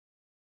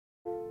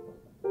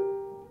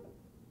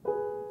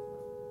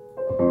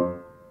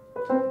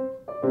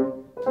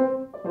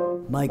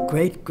My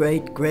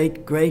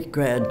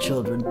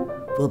great-great-great-great-grandchildren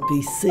will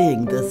be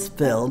seeing this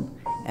film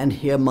and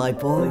hear my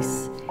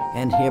voice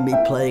and hear me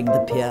playing the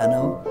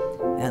piano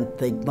and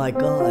think, my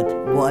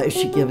God, why is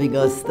she giving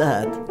us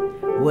that?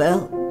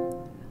 Well,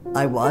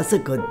 I was a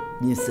good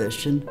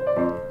musician,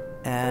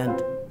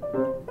 and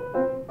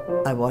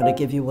I want to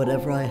give you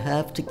whatever I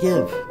have to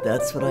give.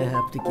 That's what I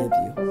have to give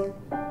you.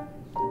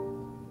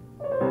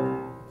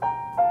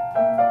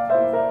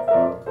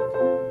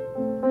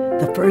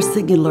 The first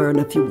thing you learn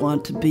if you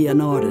want to be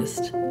an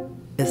artist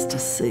is to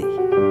see.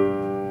 You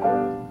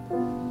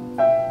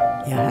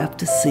have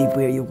to see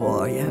where you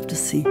are. You have to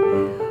see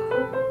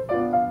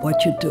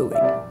what you're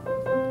doing.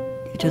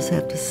 You just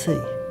have to see.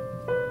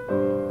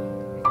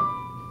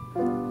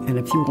 And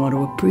if you want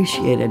to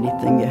appreciate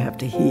anything, you have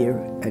to hear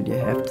and you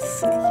have to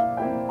see.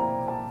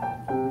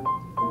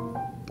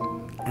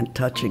 And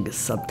touching is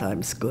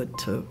sometimes good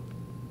too.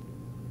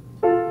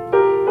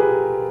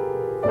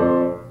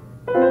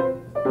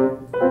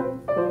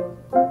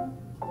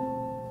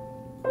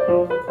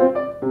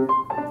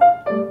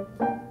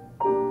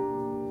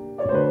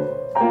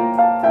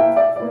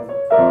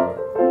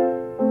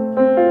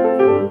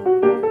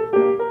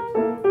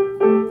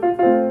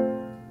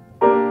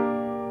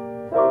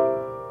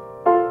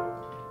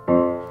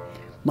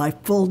 My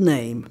full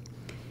name.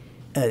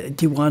 Do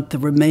you want the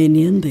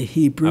Romanian, the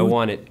Hebrew? I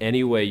want it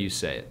any way you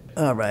say it.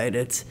 All right,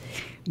 it's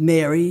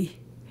Mary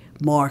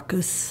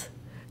Marcus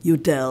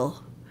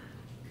Udell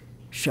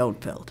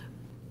Schoenfeld.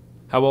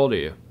 How old are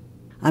you?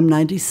 I'm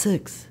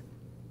 96.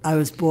 I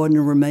was born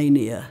in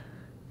Romania.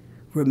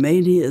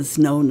 Romania is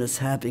known as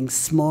having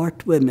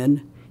smart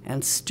women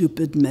and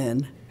stupid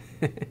men.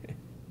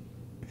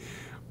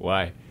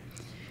 Why?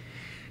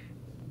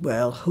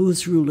 Well,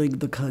 who's ruling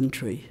the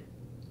country?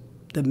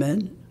 The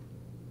men?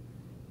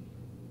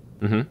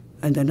 Mm-hmm.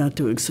 And they're not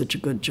doing such a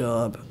good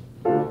job.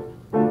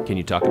 Can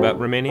you talk about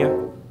Romania?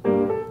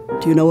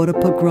 Do you know what a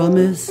pogrom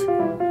is?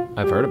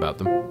 I've heard about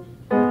them.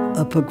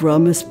 A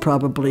pogrom is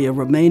probably a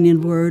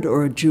Romanian word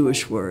or a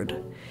Jewish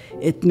word.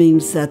 It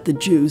means that the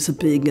Jews are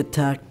being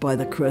attacked by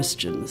the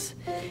Christians.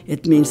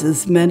 It means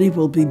as many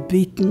will be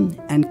beaten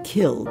and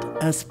killed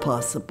as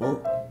possible,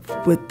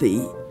 with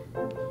the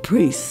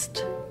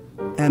priest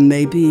and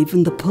maybe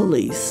even the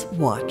police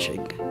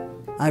watching.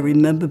 I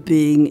remember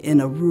being in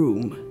a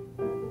room,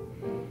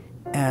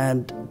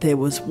 and there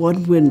was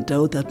one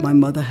window that my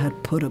mother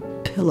had put a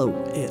pillow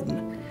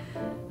in.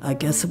 I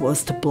guess it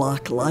was to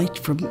block light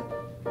from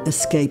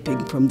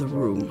escaping from the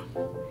room.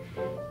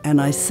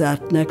 And I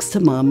sat next to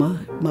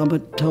Mama. Mama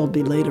told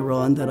me later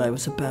on that I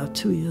was about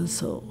 2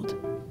 years old.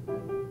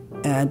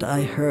 And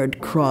I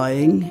heard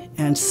crying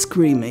and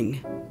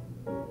screaming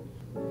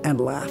and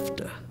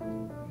laughter.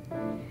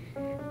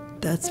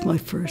 That's my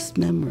first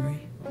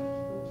memory.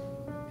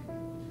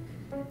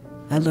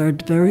 I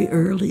learned very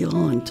early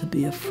on to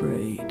be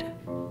afraid.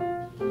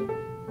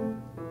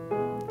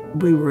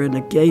 We were in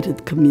a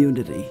gated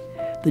community,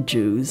 the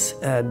Jews,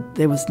 and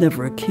there was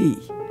never a key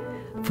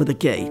for the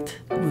gate.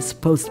 We were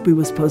supposed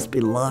to be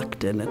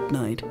locked in at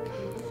night.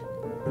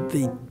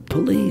 The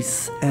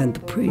police and the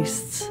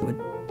priests would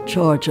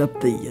charge up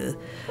the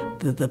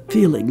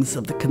feelings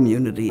of the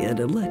community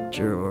at a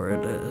lecture or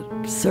at a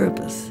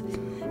service,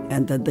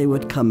 and then they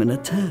would come and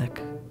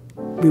attack.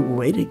 We were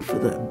waiting for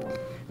them.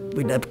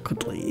 We never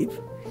could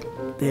leave.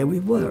 There we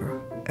were,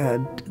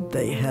 and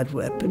they had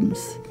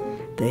weapons,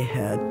 they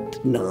had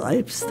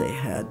knives, they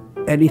had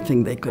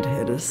anything they could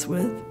hit us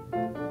with.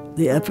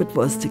 The effort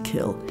was to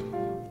kill.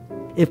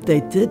 If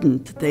they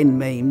didn't, they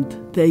maimed,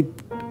 they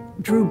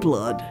drew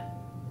blood.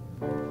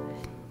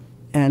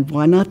 And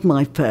why not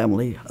my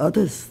family?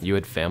 Others. You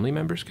had family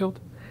members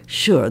killed?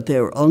 Sure,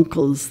 there were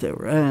uncles, there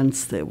were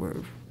aunts, there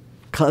were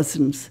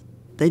cousins.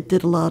 They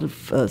did a lot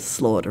of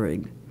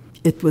slaughtering.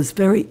 It was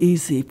very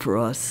easy for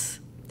us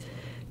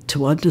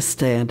to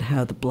understand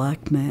how the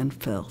black man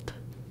felt.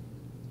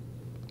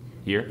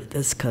 Here?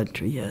 This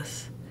country,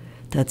 yes.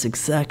 That's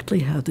exactly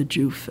how the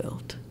Jew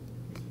felt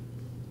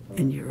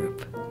in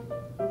Europe.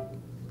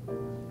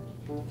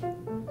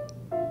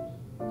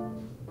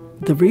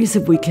 The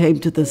reason we came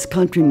to this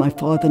country, my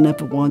father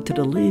never wanted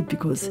to leave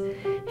because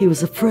he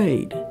was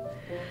afraid.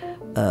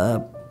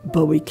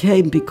 But we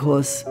came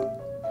because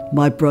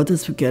my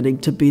brothers were getting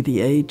to be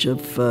the age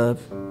of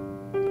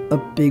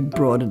being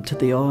brought into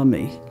the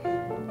army.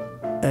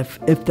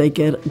 If they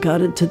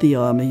got into the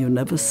army, you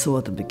never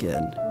saw them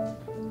again,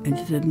 and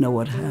you didn't know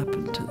what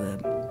happened to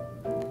them.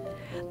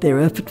 Their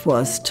effort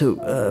was to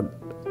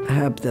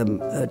have them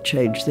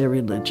change their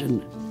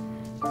religion,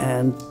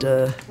 and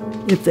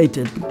if they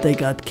didn't, they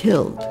got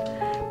killed.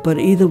 But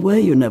either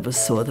way, you never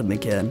saw them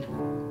again.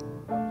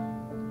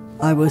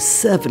 I was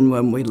 7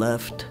 when we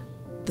left.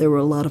 There were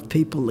a lot of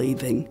people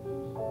leaving.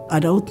 I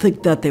don't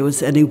think that there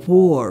was any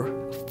war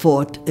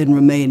fought in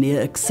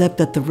Romania, except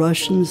that the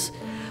Russians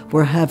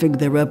were having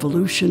their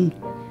revolution,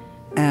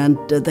 and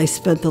they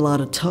spent a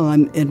lot of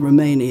time in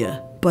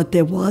Romania. But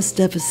there was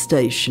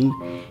devastation,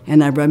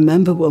 and I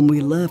remember when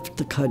we left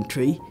the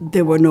country,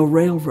 there were no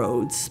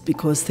railroads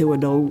because there were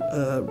no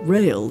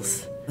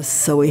rails.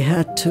 So we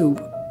had to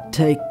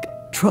take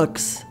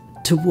trucks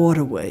to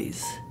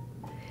waterways.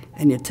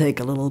 And you take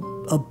a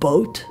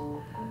boat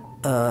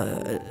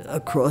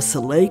across a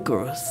lake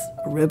or a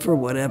river,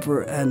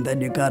 whatever, and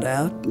then you got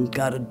out and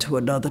got into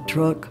another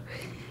truck.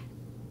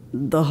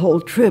 The whole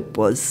trip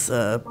was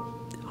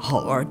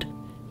hard.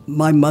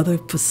 My mother,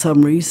 for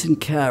some reason,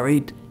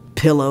 carried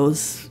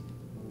pillows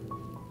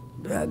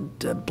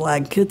and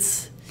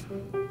blankets.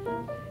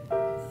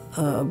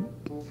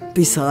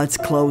 Besides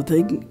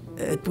clothing,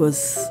 it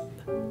was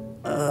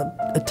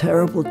a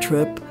terrible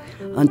trip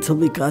until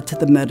we got to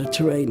the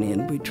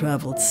Mediterranean. We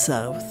traveled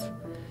south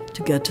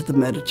to get to the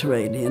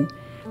Mediterranean,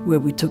 where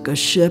we took a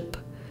ship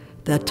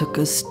that took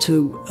us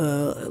to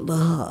Le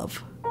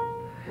Havre,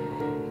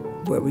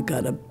 where we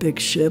got a big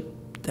ship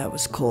that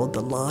was called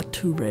the La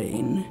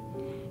Touraine,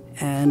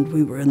 and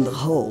we were in the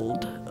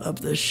hold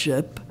of the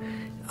ship.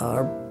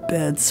 Our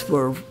beds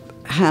were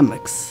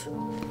hammocks,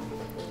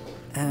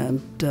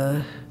 and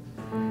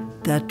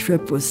that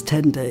trip was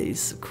 10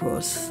 days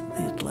across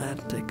the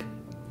Atlantic.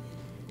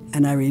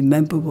 And I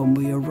remember when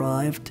we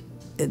arrived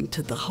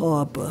into the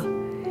harbor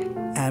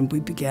and we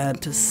began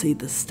to see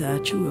the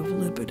Statue of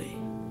Liberty.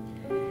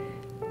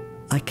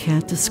 I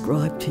can't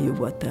describe to you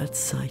what that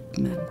sight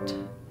meant.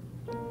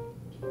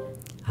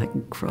 I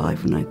can cry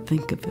when I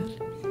think of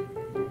it.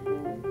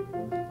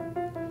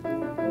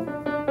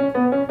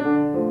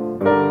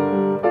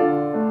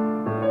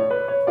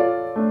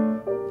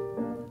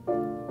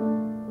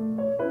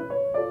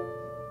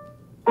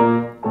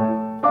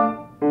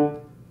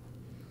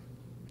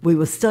 We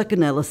were stuck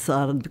in Ellis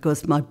Island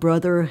because my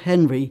brother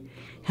Henry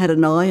had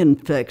an eye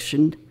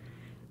infection.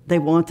 They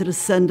wanted to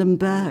send him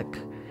back.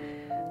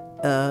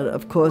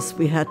 Of course,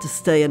 we had to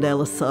stay in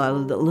Ellis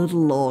Island a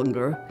little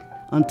longer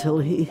until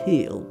he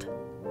healed.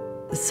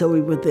 So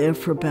we were there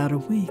for about a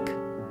week,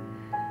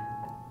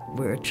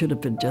 where it should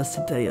have been just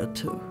a day or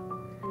two.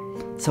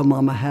 So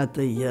Mama had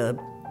the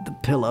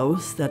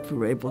pillows that we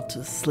were able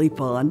to sleep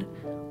on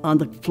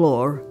the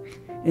floor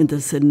in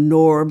this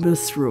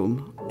enormous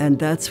room. And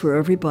that's where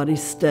everybody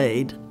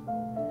stayed.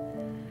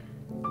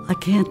 I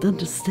can't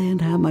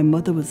understand how my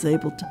mother was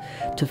able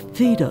to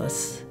feed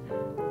us.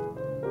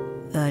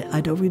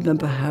 I don't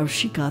remember how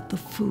she got the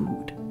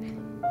food.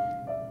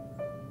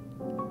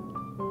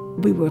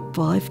 We were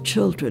 5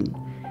 children.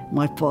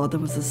 My father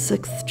was the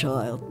 6th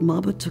child.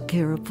 Mama took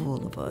care of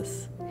all of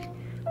us.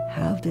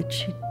 How did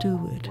she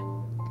do it?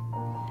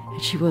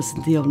 And she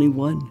wasn't the only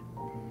one.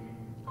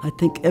 I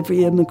think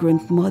every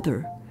immigrant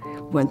mother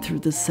went through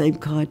the same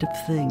kind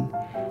of thing.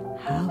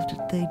 How did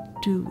they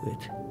do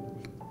it?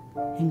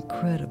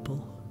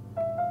 Incredible.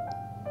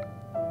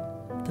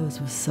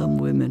 Those were some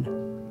women.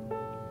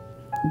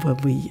 When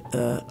we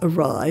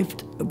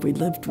arrived, we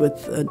lived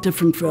with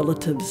different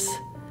relatives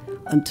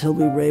until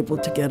we were able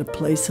to get a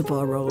place of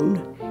our own.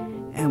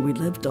 And we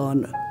lived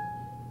on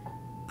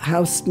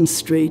Houston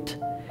Street,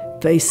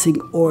 facing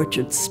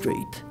Orchard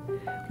Street,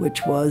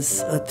 which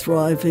was a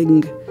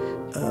thriving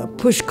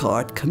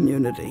pushcart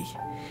community.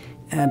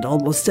 And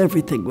almost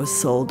everything was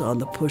sold on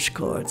the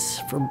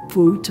pushcarts, from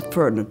food to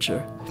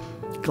furniture,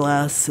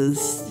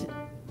 glasses,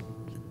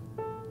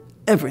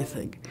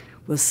 everything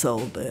was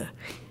sold there.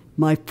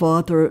 My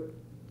father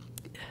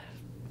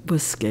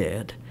was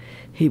scared.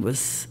 He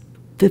was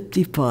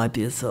 55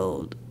 years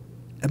old,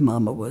 and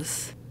Mama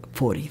was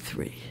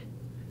 43.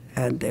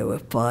 And there were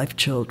 5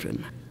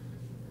 children.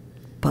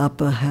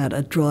 Papa had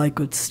a dry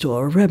goods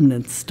store, a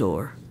remnant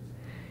store.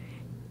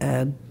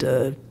 And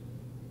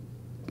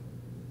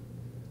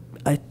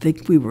I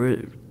think we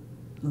were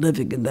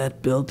living in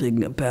that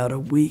building about a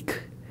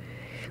week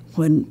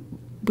when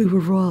we were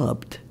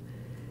robbed.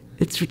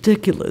 It's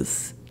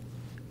ridiculous.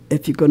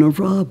 If you're going to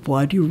rob,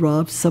 why do you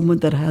rob someone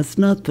that has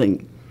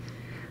nothing?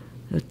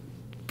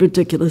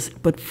 Ridiculous,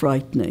 but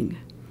frightening.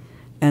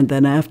 And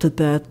then after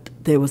that,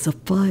 there was a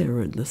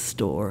fire in the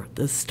store.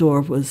 The store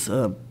was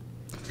a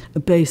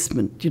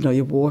basement. You know,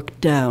 you walk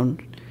down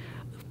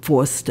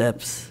 4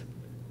 steps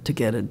to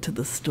get into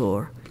the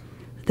store.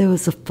 There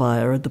was a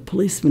fire. The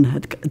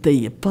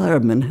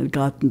fireman had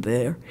gotten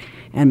there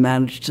and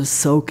managed to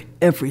soak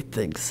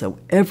everything. So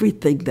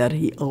everything that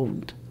he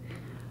owned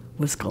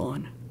was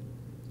gone.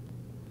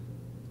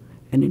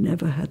 And he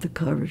never had the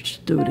courage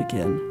to do it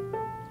again.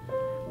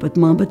 But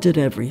Mama did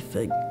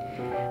everything.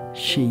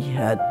 She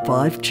had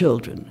 5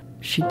 children.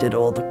 She did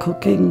all the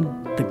cooking,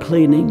 the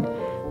cleaning,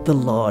 the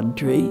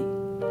laundry,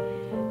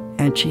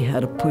 and she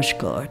had a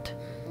pushcart.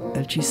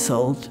 And she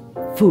sold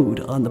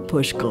food on the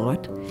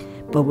pushcart,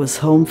 but was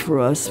home for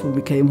us when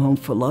we came home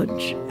for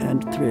lunch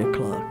and 3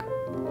 o'clock.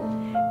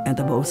 And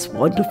the most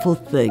wonderful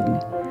thing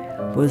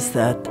was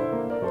that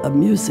a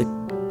music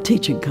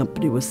teaching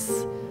company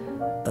was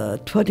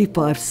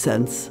 25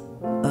 cents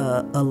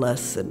a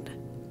lesson,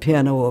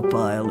 piano or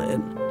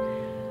violin,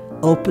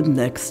 opened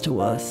next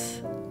to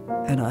us,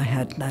 and I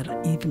had not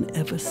even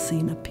ever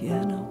seen a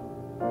piano.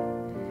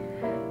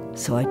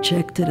 So I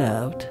checked it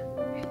out,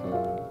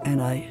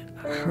 and I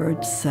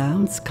heard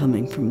sounds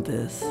coming from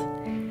this.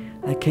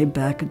 I came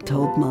back and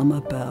told Mama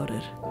about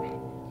it.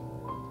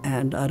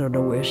 And I don't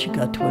know where she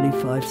got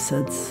 25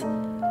 cents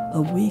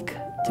a week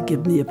to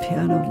give me a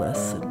piano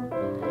lesson.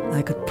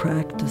 I could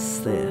practice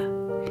there.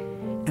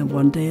 And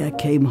one day I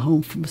came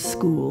home from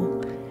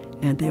school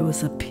and there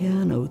was a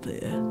piano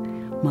there.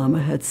 Mama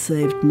had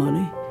saved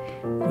money.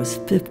 It was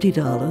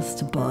 $50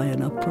 to buy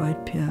an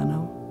upright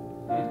piano.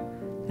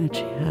 And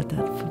she had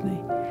that for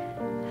me.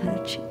 How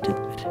did she do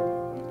it?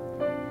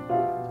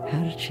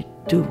 How did she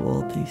do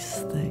all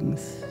these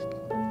things?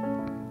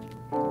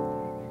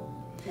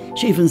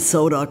 She even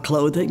sewed our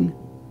clothing.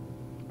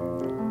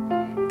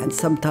 And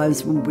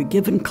sometimes when we were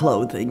given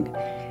clothing,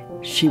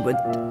 she would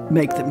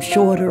make them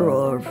shorter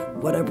or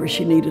whatever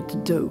she needed to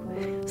do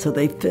so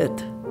they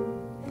fit.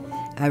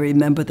 I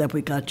remember that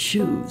we got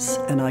shoes,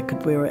 and I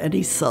could wear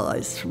any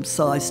size, from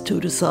size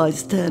 2 to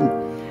size 10.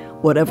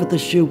 Whatever the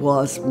shoe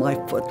was, my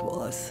foot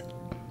was.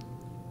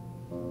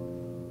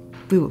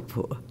 We were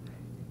poor.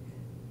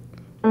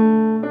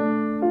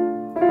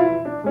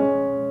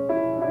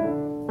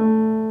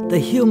 The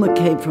humor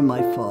came from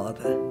my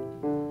father.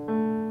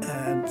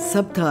 And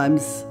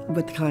sometimes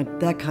with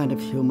that kind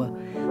of humor,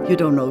 you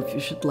don't know if you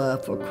should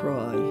laugh or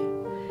cry.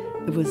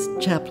 It was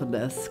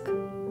Chaplin-esque.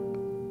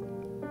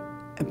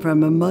 And from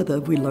my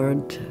mother, we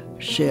learned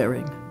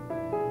sharing.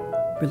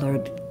 We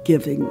learned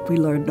giving. We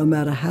learned no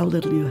matter how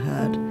little you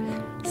had,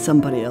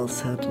 somebody else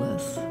had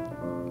less.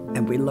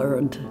 And we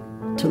learned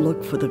to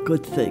look for the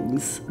good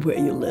things where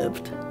you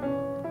lived.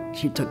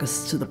 She took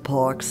us to the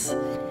parks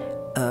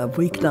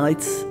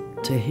weeknights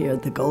to hear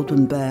the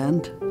Golden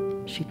Band.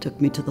 She took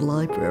me to the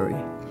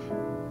library.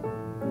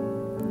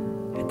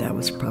 And that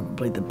was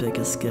probably the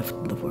biggest gift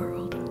in the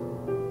world,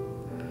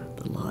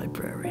 the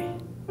library.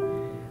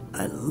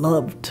 I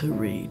loved to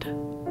read.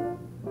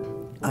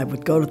 I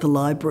would go to the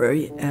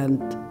library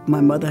and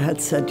my mother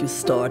had said, you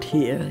start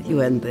here,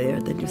 you end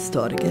there, then you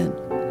start again.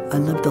 I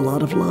lived a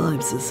lot of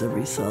lives as a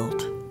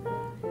result.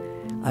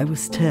 I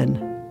was 10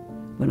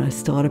 when I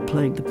started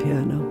playing the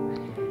piano,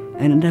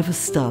 and it never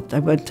stopped. I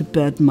went to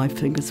bed and my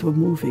fingers were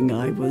moving.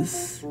 I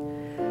was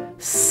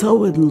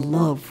so in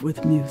love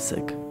with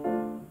music.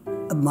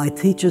 My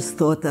teachers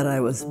thought that I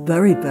was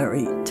very,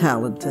 very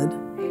talented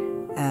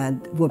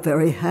and were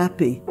very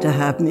happy to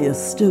have me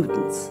as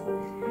students.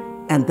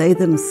 And they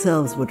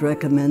themselves would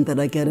recommend that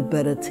I get a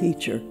better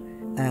teacher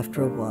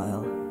after a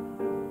while.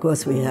 Of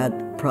course, we had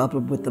a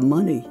problem with the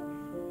money.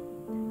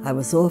 I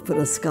was offered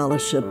a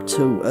scholarship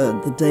to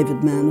the David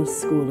Berman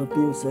School of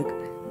Music,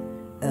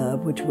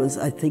 which was,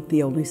 I think,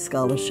 the only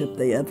scholarship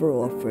they ever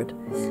offered.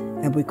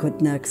 And we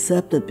couldn't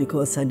accept it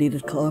because I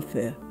needed car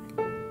fare.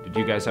 Did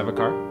you guys have a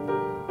car?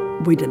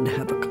 We didn't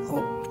have a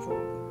car.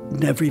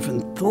 Never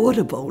even thought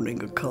of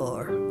owning a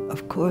car.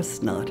 Of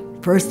course not.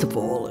 First of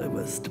all, it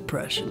was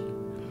depression.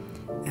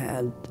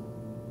 And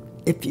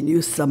if you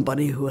knew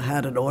somebody who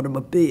had an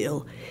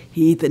automobile,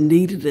 he either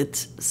needed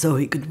it so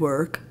he could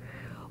work,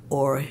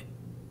 or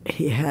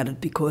he had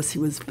it because he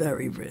was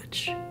very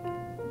rich.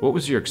 What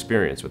was your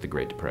experience with the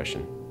Great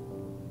Depression?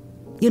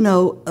 You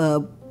know,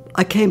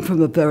 I came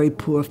from a very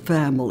poor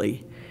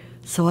family,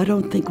 so I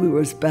don't think we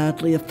were as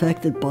badly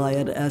affected by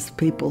it as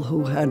people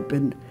who had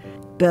been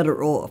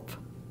better off.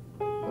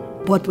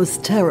 What was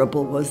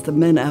terrible was the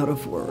men out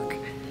of work,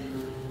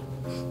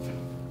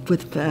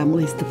 with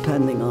families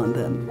depending on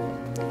them.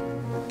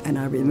 And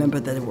I remember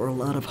that there were a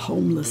lot of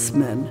homeless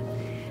men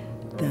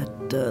that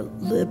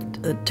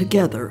lived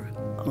together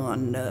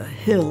on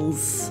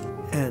hills,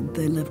 and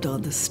they lived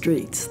on the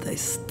streets. They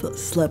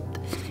slept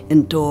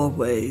in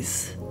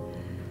doorways.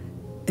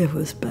 It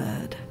was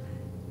bad.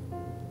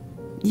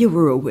 You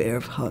were aware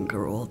of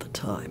hunger all the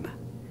time.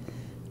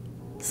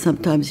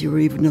 Sometimes you were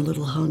even a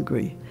little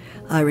hungry.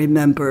 I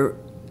remember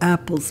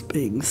apples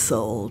being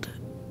sold,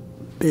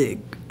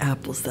 big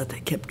apples that they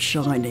kept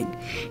shining,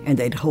 and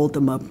they'd hold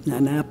them up, and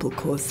an apple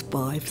cost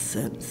 5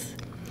 cents.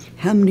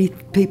 How many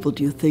people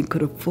do you think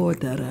could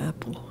afford that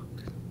apple?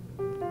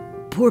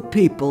 Poor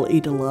people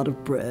eat a lot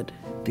of bread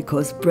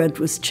because bread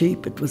was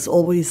cheap, it was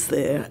always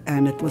there,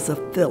 and it was a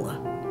filler.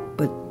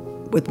 But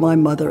with my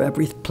mother,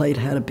 every plate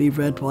had to be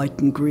red, white,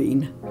 and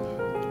green.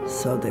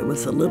 So there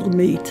was a little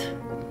meat,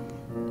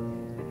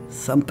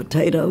 some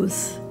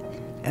potatoes,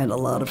 and a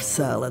lot of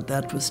salad.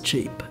 That was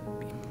cheap.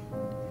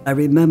 I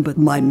remember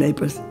my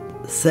neighbor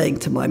saying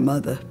to my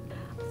mother,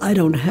 I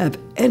don't have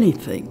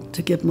anything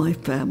to give my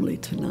family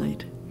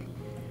tonight.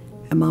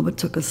 And Mama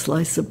took a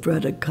slice of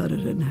bread and cut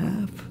it in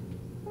half.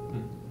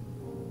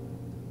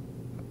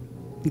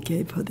 And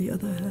gave her the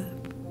other half.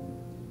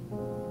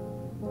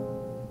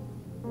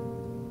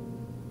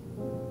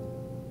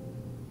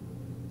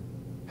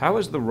 How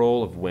has the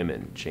role of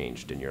women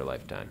changed in your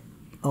lifetime?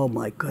 Oh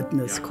my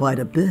goodness, quite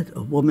a bit.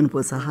 A woman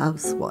was a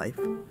housewife,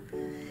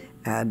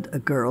 and a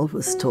girl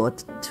was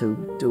taught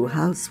to do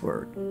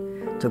housework,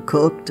 to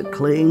cook, to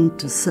clean,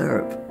 to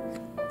serve.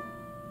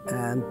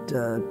 And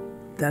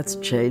that's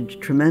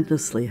changed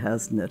tremendously,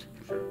 hasn't it?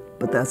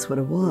 But that's what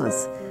it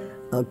was.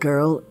 A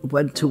girl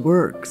went to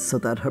work so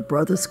that her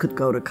brothers could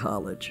go to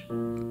college.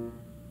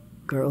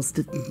 Girls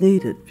didn't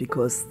need it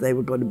because they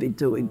were going to be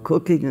doing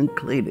cooking and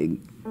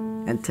cleaning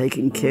and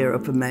taking care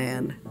of a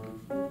man.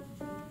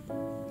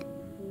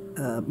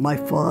 My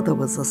father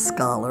was a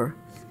scholar.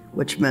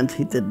 which meant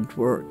he didn't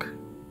work.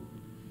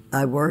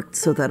 I worked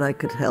so that I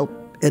could help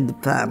in the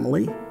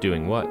family.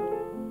 Doing what?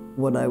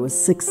 When I was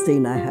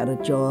 16, I had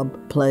a job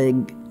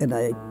playing in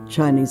a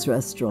Chinese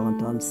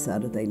restaurant on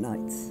Saturday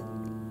nights.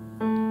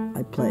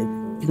 I played,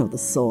 the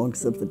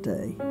songs of the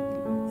day,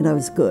 and I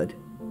was good.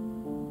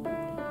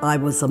 I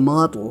was a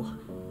model,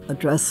 a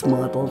dress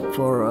model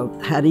for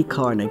Hattie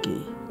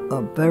Carnegie,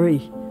 a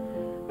very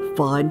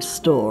fine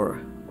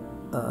store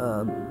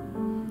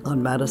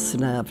on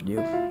Madison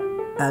Avenue.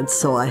 And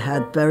so I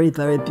had very,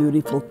 very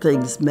beautiful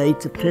things made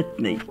to fit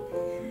me.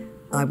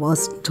 I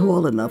wasn't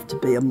tall enough to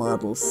be a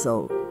model,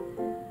 so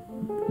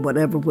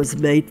whatever was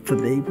made for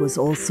me was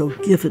also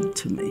given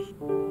to me.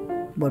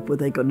 What were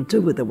they going to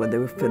do with it when they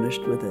were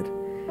finished with it?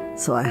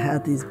 So I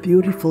had these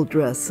beautiful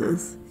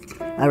dresses.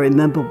 I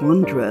remember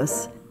one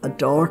dress, a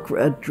dark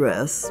red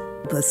dress.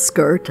 The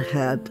skirt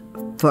had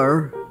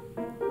fur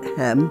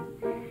hem,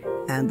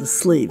 and the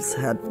sleeves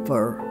had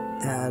fur.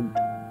 And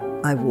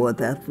I wore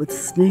that with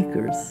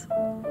sneakers.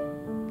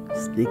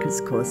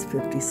 Sneakers cost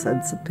 50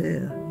 cents a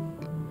pair.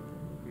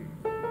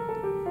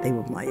 They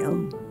were my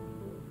own.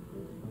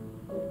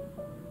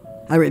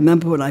 I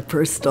remember when I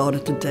first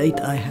started to date,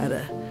 I had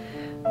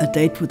a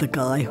date with a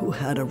guy who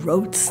had a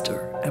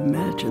roadster.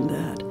 Imagine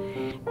that.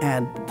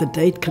 And the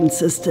date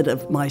consisted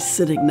of my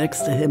sitting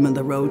next to him in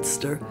the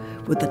roadster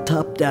with the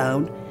top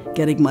down,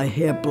 getting my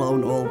hair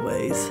blown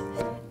always,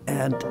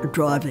 and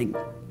driving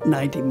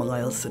 90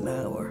 miles an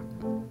hour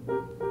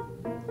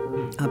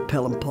on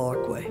Pelham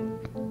Parkway.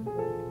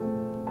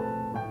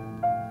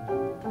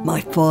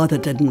 My father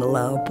didn't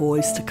allow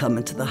boys to come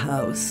into the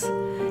house,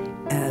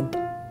 and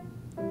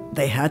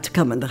they had to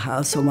come in the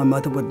house or my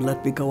mother wouldn't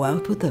let me go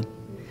out with them.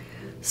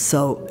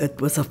 So it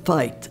was a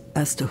fight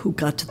as to who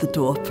got to the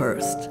door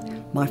first,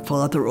 my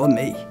father or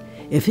me.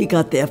 If he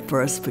got there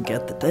first,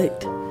 forget the date.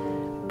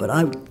 But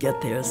I would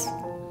get there as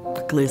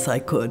quickly as I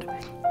could.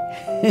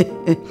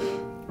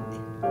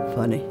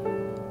 Funny.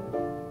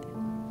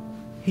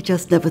 He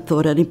just never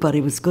thought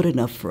anybody was good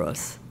enough for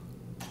us.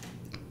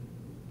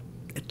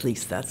 At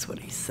least that's what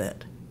he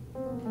said.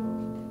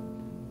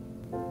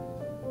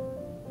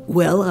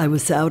 Well, I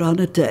was out on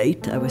a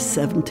date. I was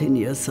 17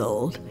 years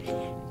old.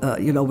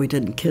 We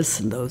didn't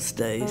kiss in those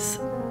days.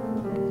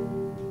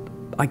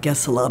 I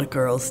guess a lot of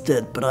girls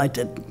did, but I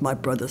didn't. My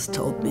brothers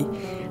told me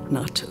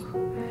not to.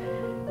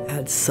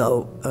 And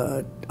so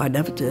I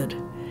never did.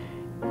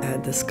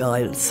 And this guy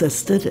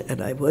insisted,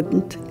 and I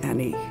wouldn't.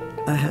 And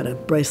I had a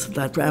bracelet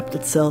that wrapped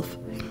itself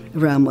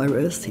around my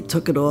wrist. He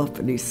took it off,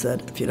 and he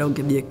said, "If you don't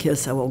give me a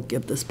kiss, I won't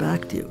give this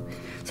back to you."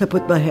 So I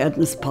put my hand in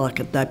his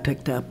pocket, and I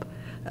picked up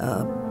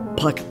a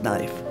pocket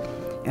knife.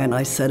 And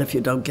I said, "If you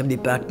don't give me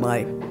back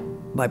my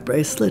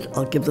bracelet,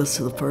 I'll give this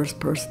to the first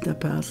person that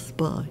passes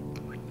by."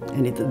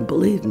 And he didn't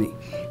believe me.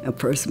 And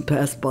person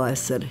passed by, I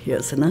said,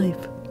 "Here's a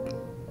knife."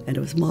 And it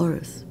was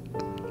Morris.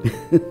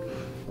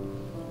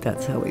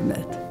 That's how we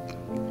met.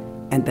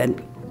 And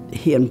then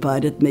he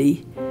invited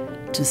me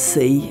to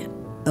see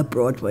a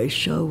Broadway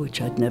show,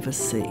 which I'd never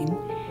seen,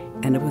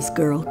 and it was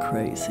Girl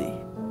Crazy.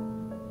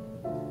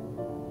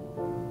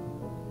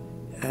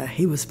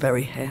 He was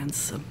very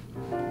handsome.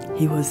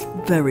 He was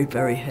very,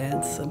 very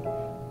handsome.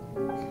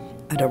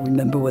 I don't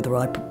remember whether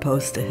I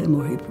proposed to him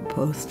or he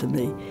proposed to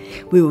me.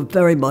 We were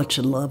very much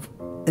in love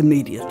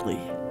immediately.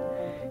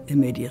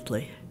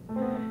 Immediately.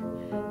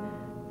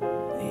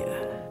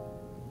 Yeah.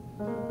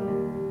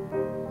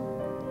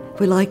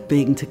 We liked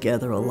being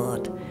together a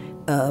lot.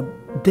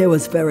 There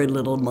was very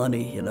little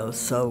money,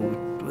 so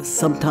it was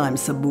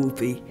sometimes a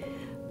movie.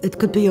 It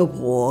could be a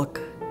walk.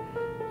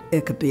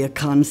 It could be a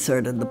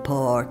concert in the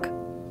park.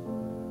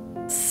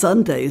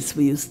 Sundays,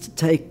 we used to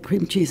take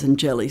cream cheese and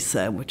jelly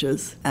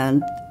sandwiches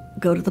and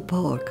go to the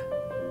park.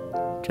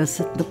 Just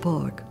sit in the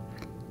park.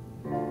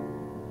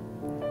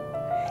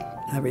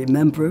 I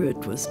remember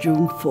it was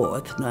June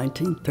 4th,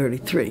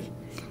 1933,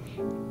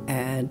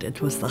 and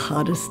it was the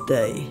hottest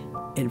day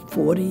in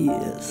 40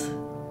 years.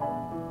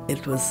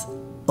 It was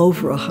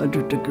over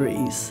 100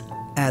 degrees,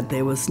 and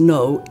there was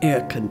no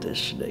air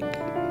conditioning.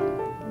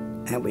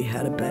 And we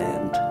had a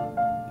band.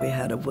 We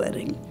had a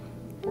wedding,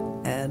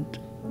 and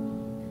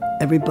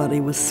everybody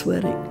was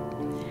sweating.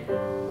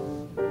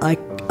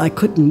 I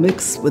couldn't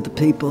mix with the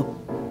people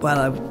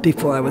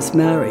before I was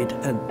married,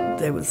 and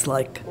there was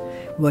like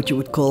what you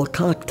would call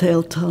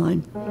cocktail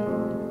time.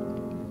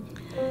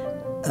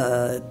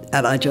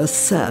 And I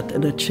just sat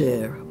in a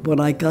chair. When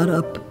I got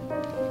up,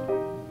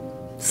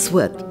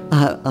 sweat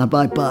on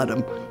my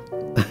bottom.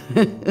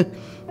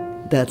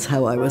 That's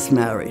how I was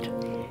married.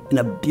 In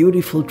a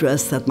beautiful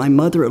dress that my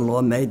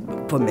mother-in-law made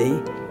for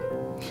me.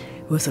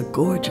 It was a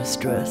gorgeous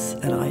dress,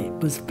 and I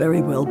was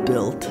very well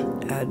built,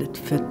 and it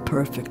fit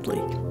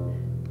perfectly.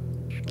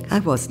 I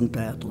wasn't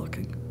bad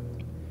looking.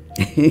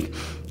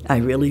 I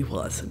really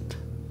wasn't.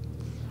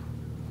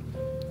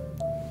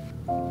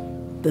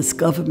 This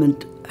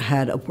government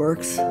had a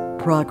works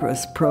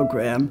progress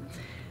program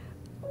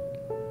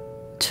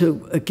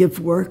to give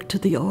work to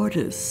the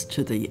artists,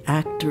 to the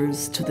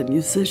actors, to the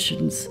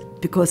musicians,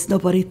 because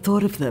nobody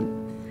thought of them.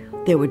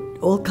 There were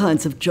all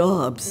kinds of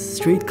jobs,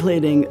 street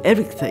cleaning,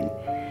 everything,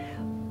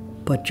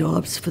 but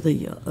jobs for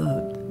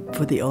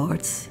the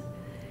arts.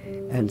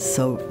 And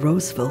so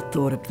Roosevelt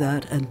thought of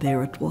that, and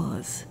there it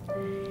was.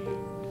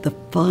 The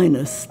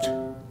finest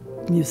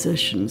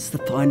musicians, the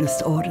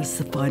finest artists,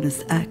 the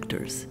finest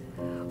actors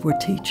were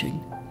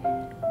teaching.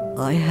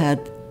 I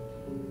had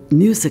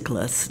music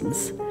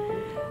lessons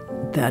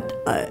that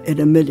in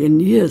a million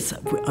years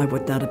I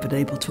would not have been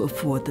able to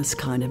afford this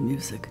kind of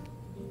music.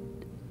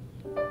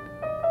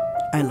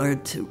 I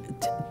learned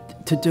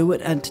to do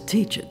it and to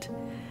teach it,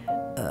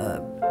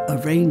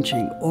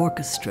 arranging,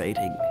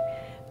 orchestrating,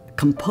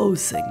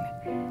 composing.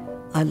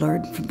 I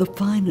learned from the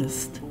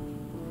finest.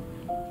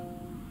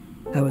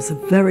 I was a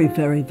very,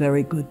 very,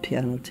 very good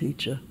piano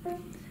teacher.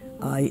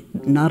 I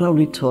not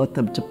only taught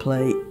them to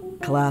play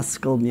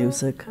classical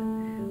music,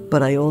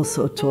 but I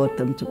also taught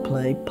them to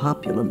play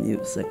popular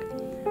music.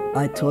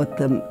 I taught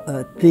them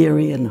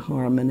theory and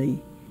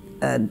harmony,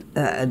 and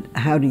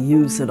how to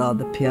use it on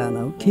the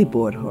piano,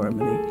 keyboard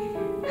harmony,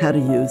 how to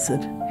use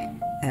it,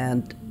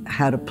 and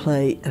how to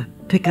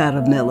pick out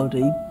a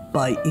melody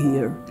by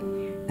ear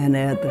and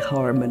add the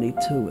harmony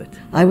to it.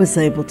 I was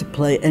able to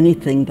play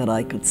anything that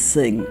I could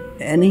sing,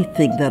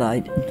 anything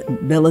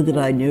melody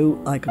that I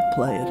knew, I could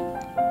play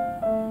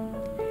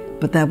it.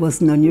 But that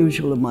wasn't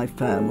unusual in my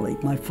family.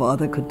 My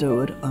father could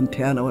do it on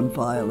piano and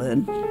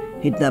violin.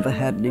 He'd never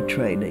had any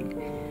training.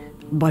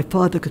 My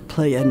father could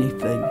play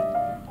anything.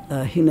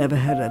 He never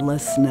had a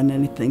lesson in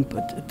anything,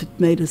 but if it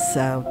made a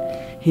sound,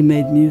 he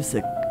made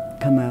music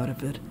come out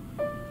of it.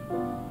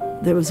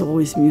 There was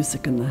always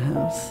music in the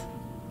house.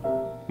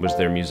 Was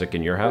there music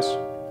in your house?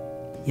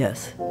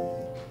 Yes.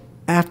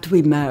 After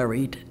we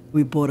married,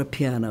 we bought a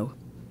piano.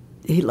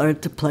 He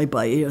learned to play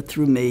by ear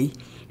through me,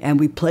 and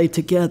we played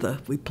together.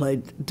 We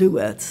played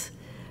duets.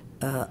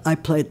 I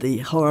played the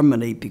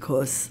harmony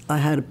because I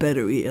had a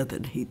better ear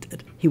than he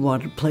did. He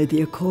wanted to play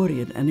the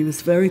accordion, and he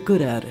was very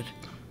good at it.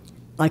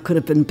 I could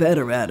have been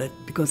better at it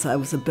because I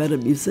was a better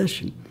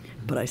musician,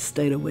 but I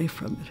stayed away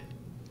from it.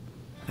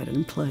 I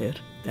didn't play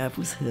it. That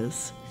was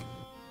his.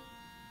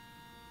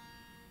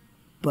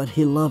 But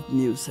he loved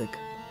music.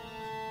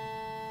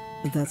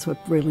 That's what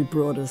really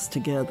brought us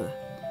together.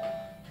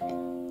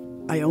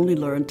 I only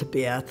learned to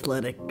be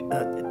athletic,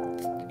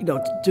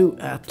 to do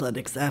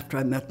athletics after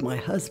I met my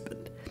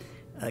husband,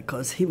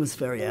 because he was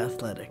very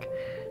athletic.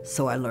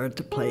 So I learned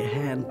to play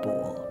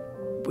handball.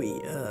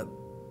 We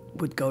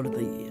would go to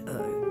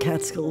the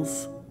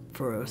Catskills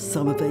for a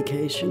summer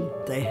vacation.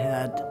 They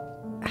had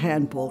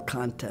handball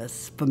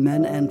contests for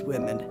men and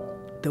women.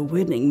 The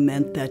winning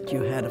meant that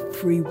you had a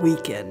free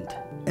weekend.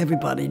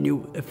 Everybody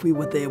knew if we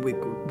were there, we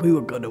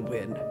were going to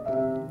win.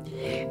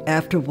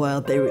 After a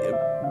while, they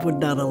would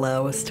not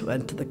allow us to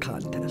enter the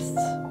contests.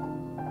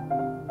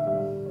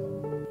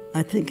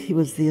 I think he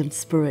was the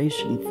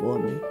inspiration for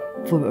me,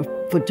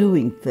 for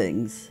doing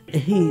things.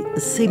 He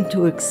seemed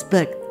to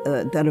expect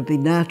that it would be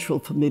natural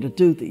for me to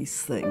do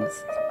these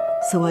things,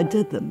 so I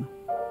did them.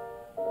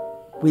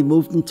 We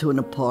moved into an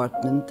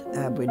apartment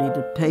and we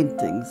needed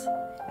paintings,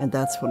 and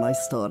that's when I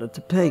started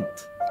to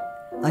paint.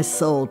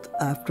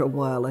 After a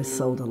while, I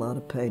sold a lot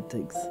of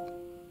paintings.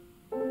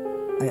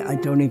 I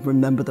don't even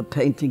remember the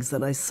paintings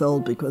that I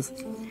sold because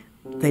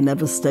they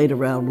never stayed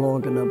around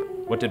long enough.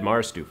 What did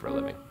Morris do for a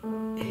living?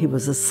 He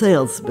was a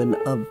salesman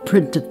of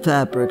printed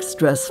fabrics,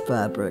 dress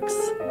fabrics.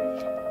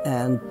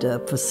 And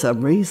for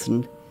some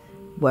reason,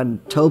 when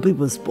Toby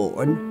was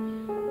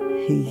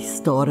born, he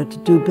started to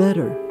do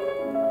better.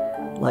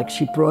 Like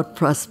she brought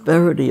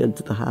prosperity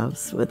into the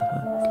house with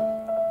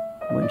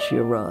her when she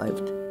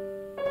arrived.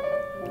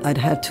 I'd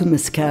had 2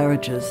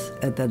 miscarriages,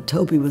 and then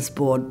Toby was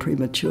born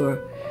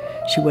premature.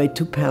 She weighed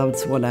 2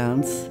 pounds, 1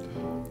 ounce,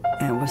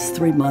 and was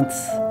 3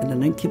 months in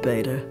an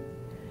incubator.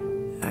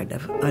 I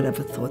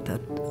never thought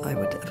that I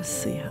would ever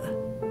see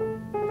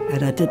her.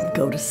 And I didn't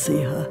go to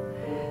see her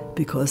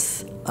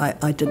because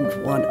I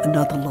didn't want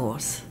another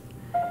loss.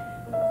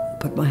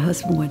 But my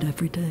husband went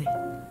every day.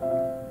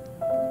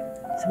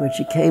 So when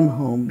she came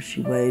home,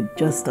 she weighed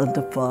just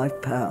under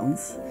 5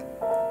 pounds.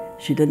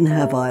 She didn't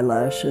have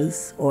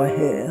eyelashes or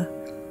hair,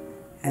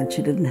 and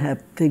she didn't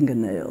have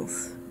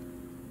fingernails.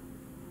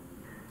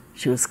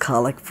 She was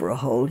colic for a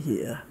whole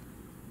year.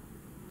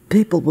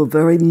 People were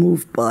very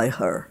moved by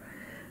her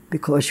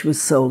because she was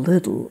so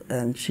little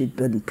and she'd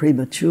been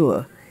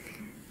premature.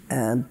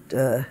 And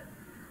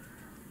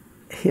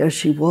here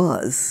she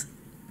was,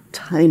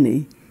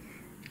 tiny,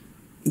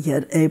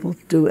 yet able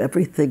to do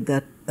everything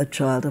that a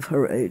child of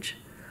her age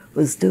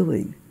was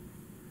doing.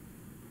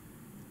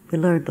 We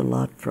learned a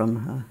lot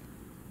from her.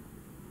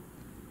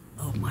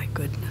 Oh my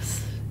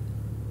goodness.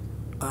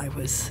 I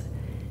was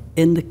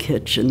in the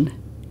kitchen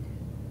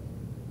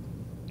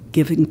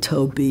giving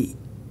Toby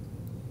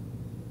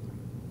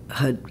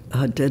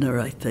her dinner,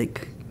 I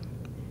think,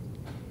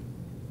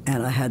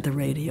 and I had the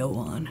radio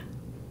on.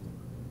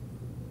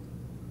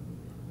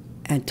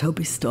 And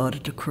Toby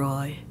started to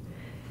cry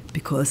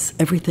because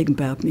everything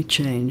about me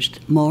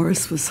changed.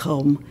 Morris was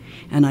home,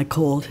 and I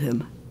called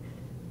him.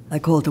 I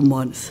called him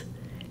once,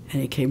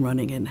 and he came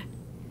running in,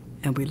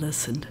 and we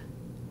listened.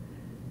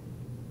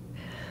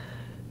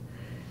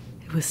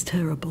 It was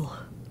terrible.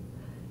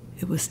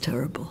 It was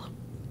terrible.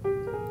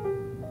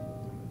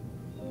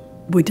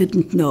 We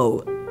didn't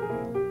know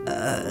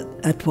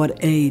at what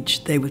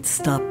age they would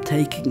stop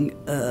taking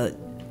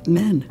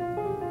men.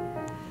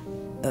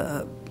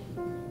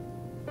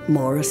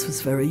 Morris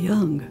was very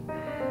young,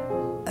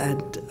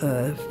 and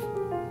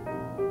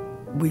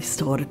we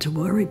started to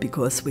worry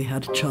because we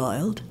had a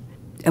child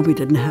and we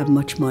didn't have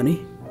much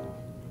money.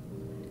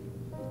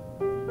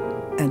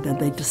 And then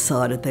they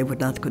decided they were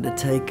not going to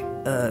take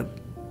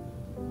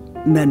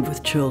men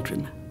with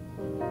children.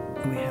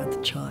 And we had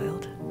the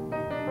child.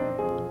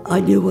 I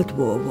knew what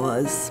war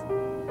was.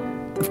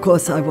 Of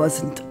course, I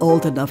wasn't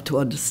old enough to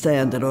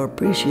understand it or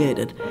appreciate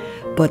it,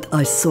 but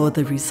I saw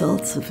the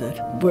results of it.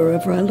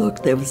 Wherever I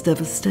looked, there was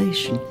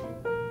devastation.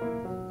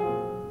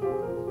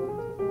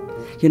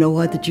 You know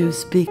why the Jews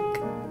speak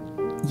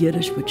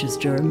Yiddish, which is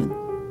German?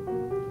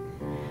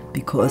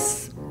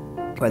 Because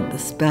when the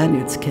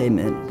Spaniards came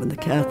in, when the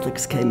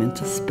Catholics came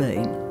into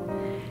Spain,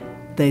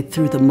 they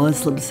threw the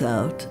Muslims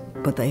out,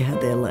 but they had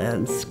their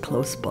lands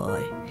close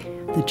by.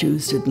 The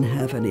Jews didn't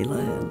have any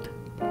land.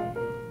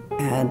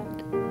 And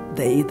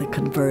they either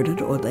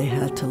converted or they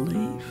had to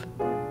leave.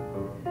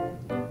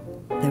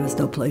 There was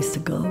no place to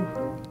go.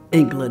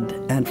 England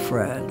and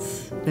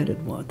France, they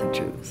didn't want the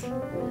Jews.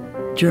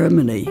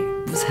 Germany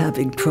was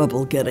having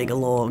trouble getting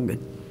along,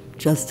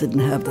 just didn't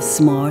have the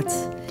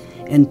smarts,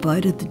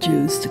 invited the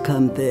Jews to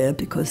come there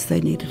because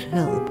they needed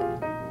help.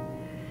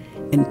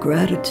 In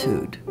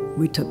gratitude,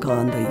 we took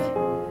on the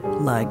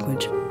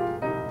language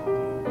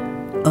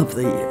of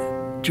the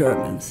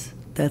Germans.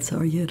 That's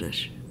our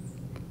Yiddish.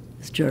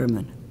 It's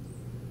German.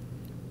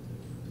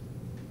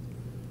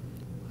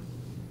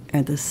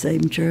 And the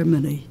same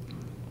Germany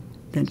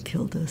then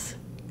killed us.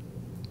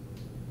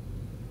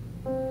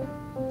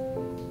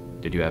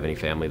 Did you have any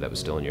family that was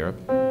still in Europe?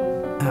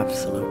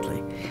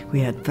 Absolutely.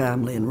 We had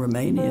family in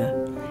Romania.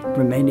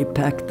 Romania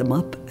packed them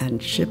up and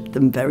shipped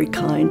them very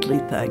kindly,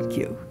 thank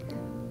you.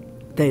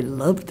 They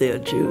loved their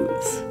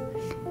Jews.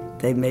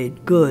 They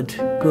made good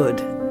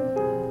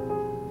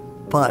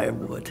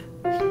firewood.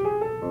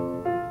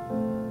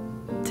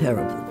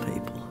 Terrible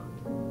people.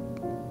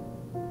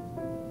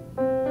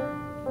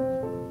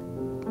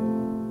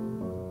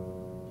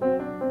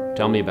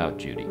 Tell me about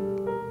Judy.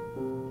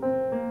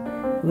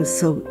 It was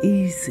so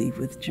easy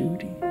with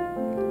Judy.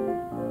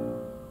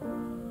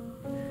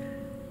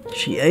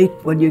 She ate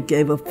when you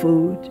gave her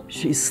food.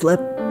 She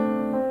slept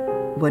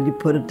when you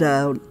put her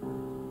down.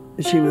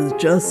 She was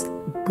just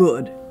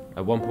good.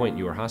 At one point,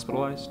 you were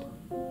hospitalized?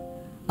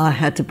 I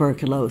had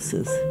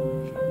tuberculosis.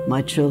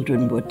 My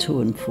children were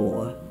 2 and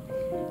 4,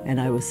 and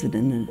I was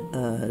in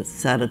a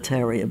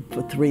sanitarium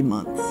for 3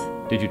 months.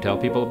 Did you tell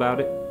people about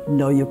it?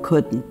 No, you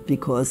couldn't,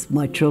 because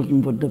my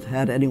children wouldn't have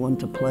had anyone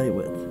to play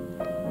with.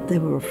 They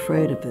were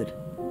afraid of it.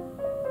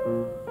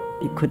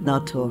 You could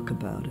not talk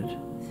about it.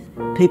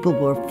 People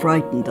were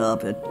frightened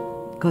of it,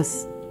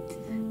 because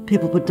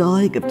people were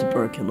dying of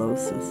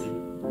tuberculosis.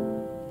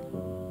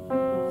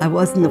 I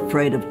wasn't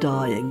afraid of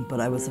dying, but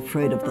I was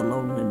afraid of the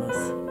loneliness.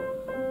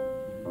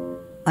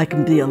 I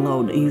can be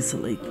alone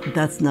easily.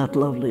 That's not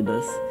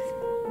loneliness.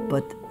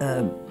 But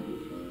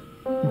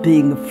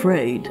being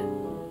afraid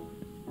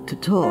to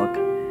talk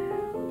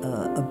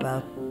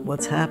about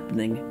what's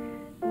happening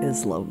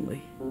is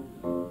lonely.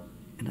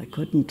 And I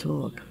couldn't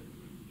talk.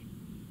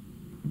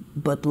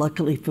 But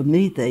luckily for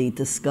me, they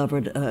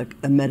discovered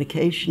a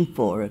medication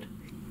for it.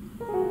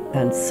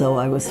 And so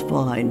I was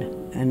fine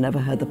and never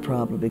had the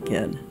problem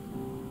again.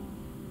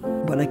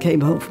 When I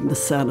came home from the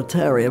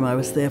sanitarium, I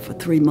was there for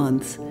 3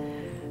 months.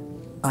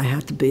 I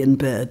had to be in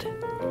bed.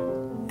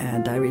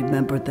 And I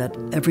remember that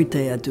every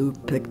day I do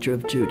a picture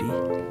of Judy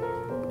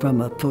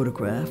from a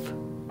photograph.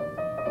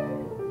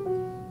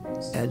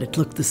 And it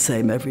looked the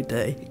same every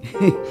day.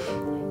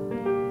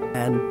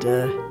 And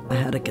I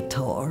had a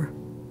guitar.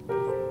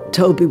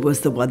 Toby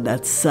was the one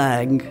that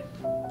sang.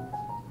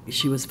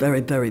 She was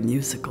very, very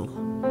musical,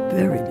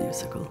 very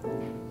musical.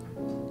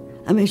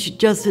 I mean, she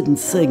just didn't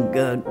sing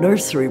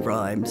nursery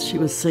rhymes. She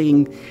was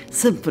singing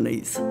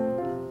symphonies.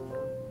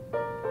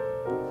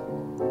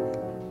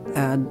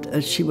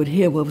 And she would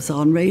hear what was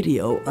on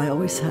radio. I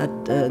always had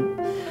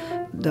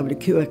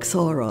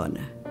WQXR on.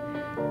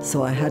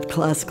 So I had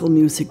classical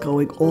music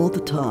going all the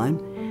time,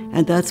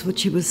 and that's what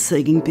she was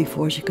singing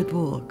before she could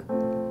walk.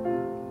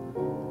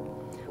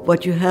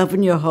 What you have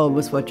in your home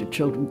is what your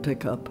children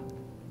pick up.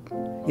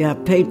 You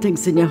have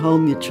paintings in your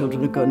home, your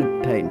children are going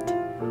to paint,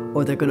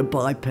 or they're going to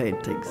buy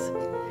paintings.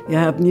 You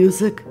have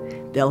music,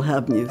 they'll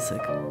have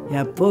music. You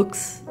have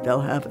books, they'll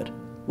have it.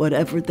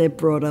 Whatever they're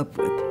brought up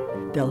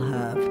with, they'll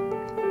have.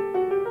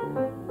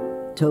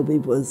 Toby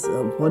was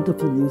a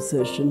wonderful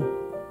musician.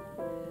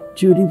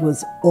 Judy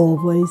was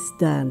always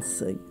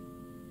dancing,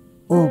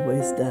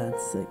 always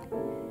dancing.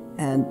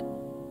 And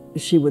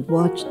she would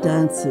watch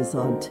dancers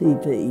on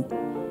TV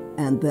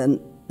and then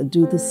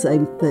do the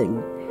same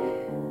thing.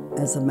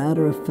 As a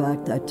matter of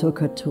fact, I took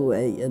her to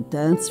a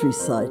dance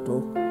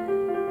recital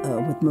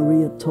with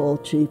Maria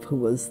Tallchief, who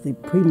was the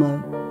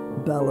prima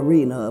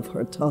ballerina of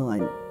her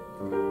time.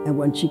 And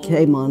when she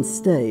came on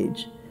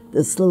stage,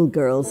 this little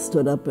girl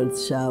stood up and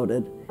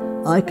shouted,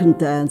 "I can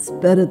dance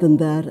better than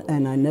that,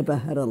 and I never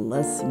had a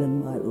lesson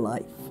in my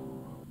life."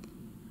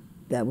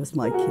 That was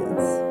my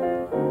kids.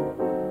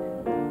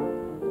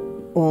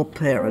 All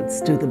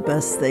parents do the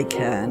best they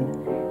can,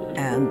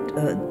 and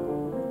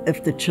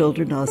if the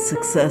children are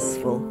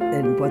successful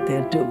in what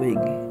they're doing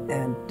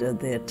and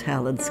their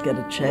talents get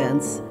a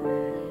chance,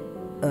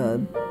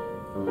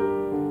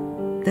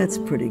 that's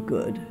pretty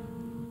good.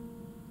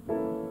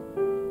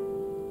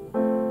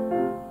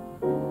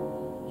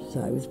 So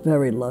I was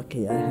very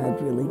lucky. I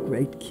had really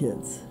great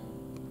kids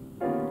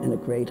and a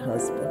great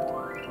husband.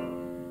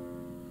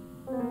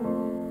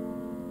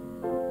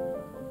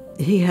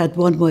 He had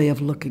one way of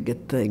looking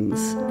at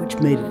things, which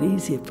made it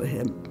easier for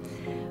him.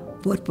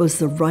 What was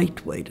the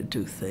right way to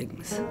do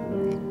things?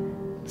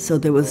 So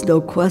there was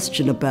no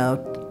question about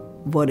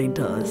what he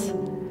does,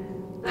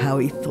 how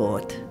he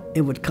thought.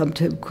 It would come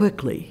to him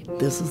quickly.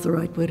 This is the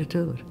right way to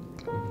do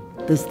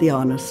it. This is the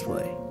honest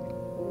way.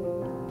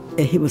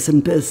 He was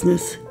in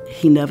business.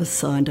 He never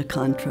signed a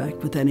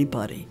contract with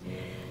anybody.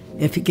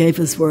 If he gave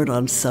his word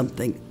on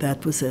something,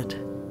 that was it.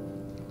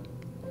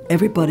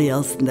 Everybody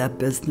else in that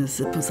business,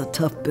 it was a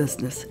tough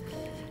business,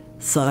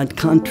 signed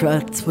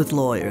contracts with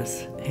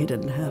lawyers. He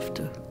didn't have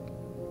to.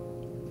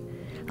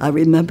 I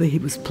remember he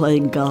was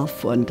playing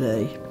golf one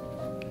day,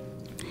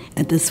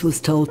 and this was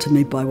told to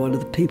me by one of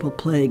the people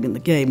playing in the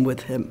game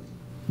with him.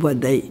 When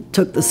they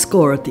took the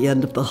score at the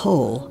end of the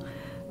hole,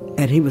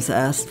 and he was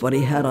asked what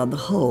he had on the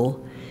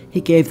hole,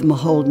 he gave them a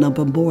whole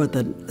number more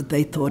than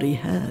they thought he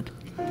had.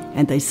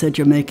 And they said,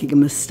 "You're making a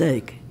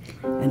mistake."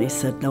 And he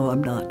said, "No,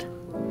 I'm not.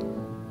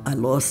 I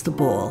lost the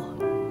ball.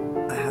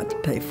 I had to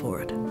pay for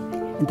it."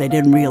 And they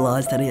didn't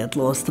realize that he had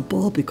lost the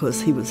ball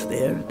because he was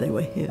there, they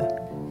were here.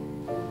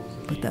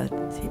 But that,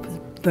 he was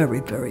very,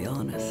 very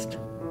honest.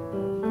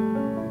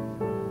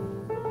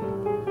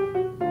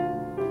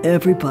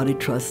 Everybody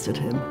trusted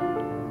him.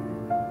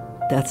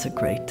 That's a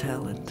great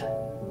talent.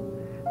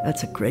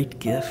 That's a great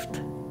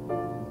gift.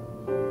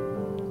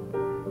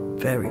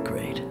 Very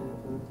great.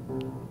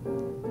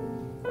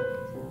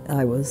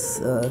 I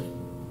was a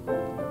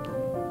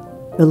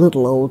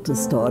little old to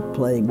start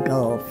playing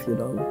golf, you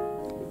know.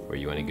 Were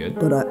you any good?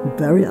 But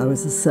I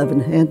was a 7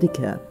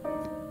 handicap.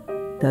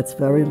 That's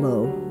very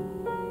low.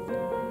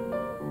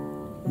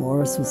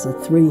 Morris was a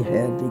 3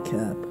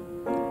 handicap.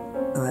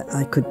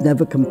 I could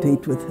never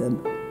compete with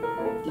him.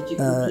 Did you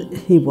compete?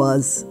 He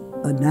was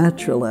a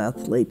natural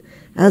athlete,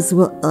 as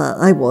well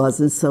I was,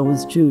 and so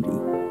was Judy.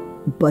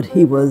 But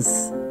he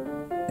was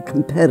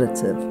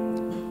competitive.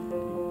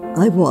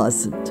 I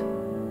wasn't.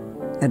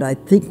 And I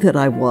think that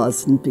I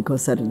wasn't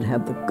because I didn't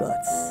have the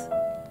guts.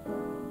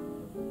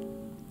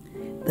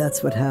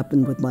 That's what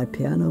happened with my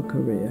piano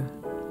career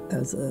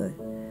as a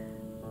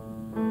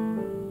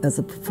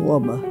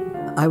performer.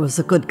 I was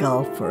a good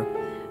golfer,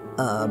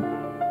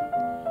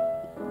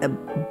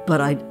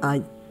 but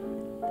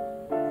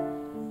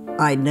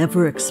I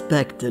never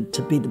expected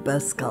to be the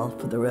best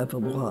golfer there ever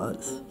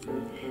was.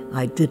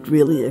 I did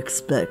really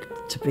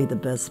expect to be the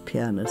best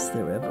pianist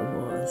there ever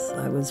was.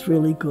 I was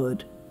really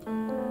good.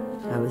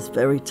 I was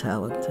very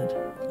talented.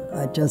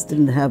 I just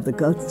didn't have the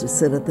guts to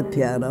sit at the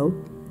piano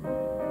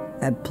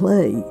and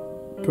play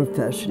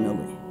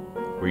professionally.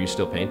 Were you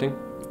still painting?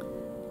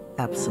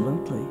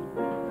 Absolutely.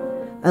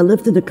 I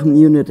lived in a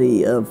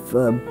community of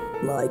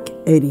like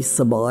 80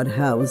 some odd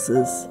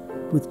houses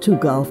with 2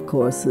 golf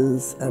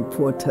courses and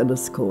 4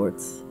 tennis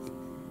courts.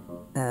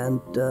 And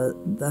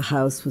the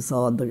house was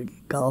on the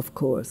golf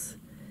course.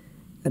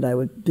 And I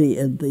would be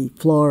in the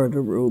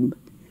Florida room,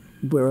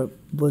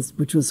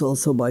 which was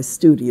also my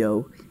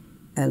studio,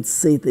 and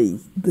see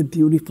the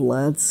beautiful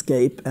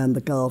landscape and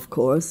the golf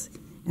course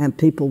and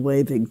people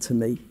waving to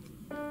me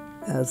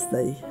as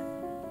they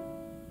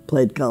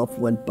played golf,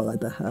 went by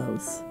the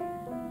house.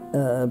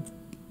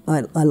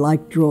 I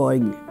liked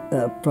drawing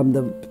from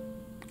the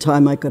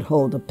time I could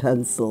hold a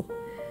pencil.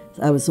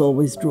 I was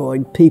always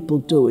drawing people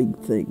doing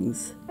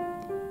things.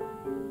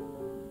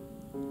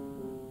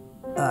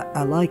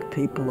 I like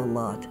people a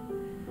lot,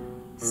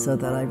 so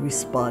that I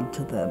respond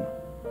to them.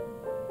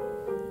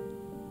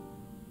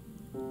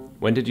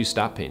 When did you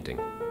stop painting?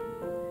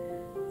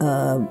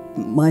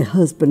 My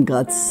husband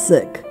got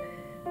sick.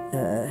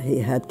 He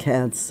had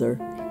cancer,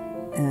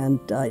 and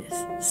I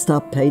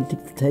stopped painting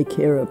to take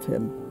care of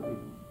him.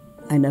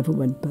 I never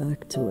went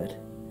back to it.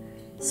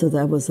 So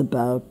that was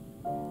about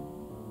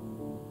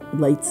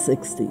late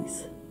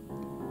 60s.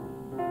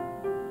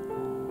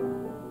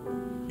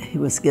 He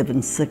was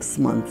given 6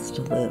 months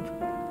to live,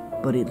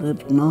 but he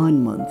lived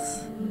 9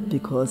 months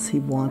because he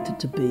wanted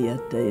to be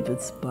at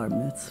David's bar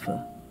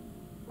mitzvah.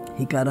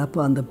 He got up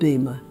on the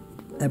bima.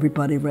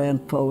 Everybody ran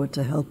forward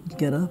to help him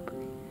get up,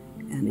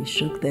 and he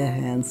shook their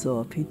hands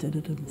off. He did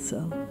it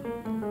himself.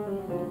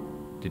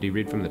 Did he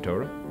read from the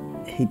Torah?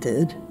 He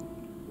did.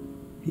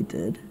 He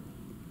did.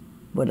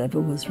 Whatever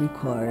was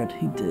required,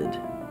 he did.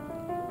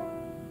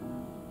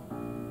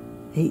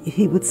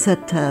 He would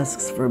set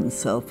tasks for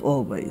himself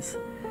always,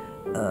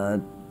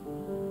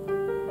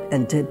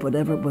 and did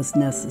whatever was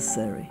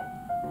necessary.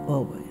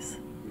 always.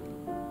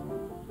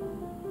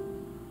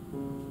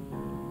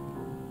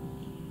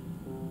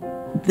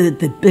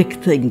 The big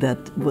thing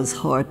that was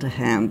hard to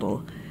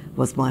handle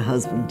was my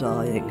husband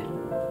dying.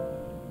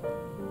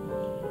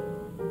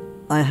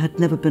 I had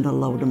never been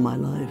alone in my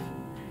life,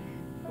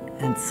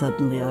 and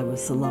suddenly I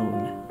was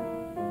alone.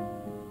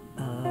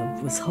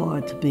 It was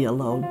hard to be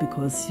alone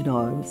because, you know,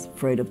 I was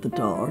afraid of the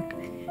dark,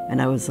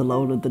 and I was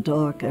alone in the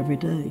dark every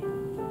day.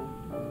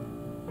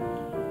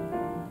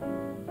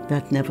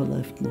 That never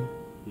left me.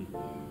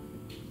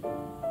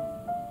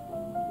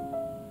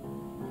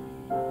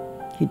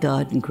 He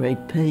died in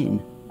great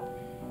pain.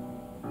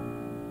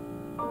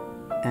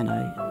 And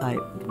I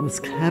was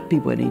happy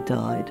when he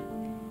died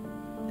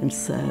and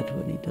sad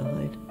when he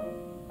died.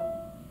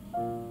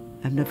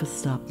 I've never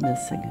stopped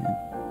missing him.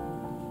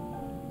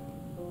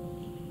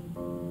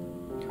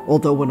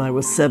 Although when I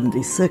was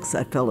 76,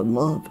 I fell in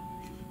love.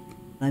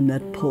 I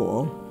met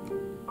Paul,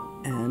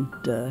 and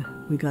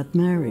we got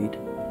married.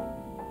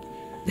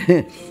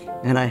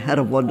 And I had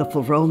a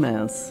wonderful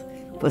romance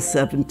for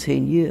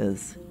 17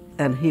 years.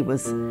 And he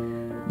was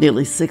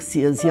nearly 6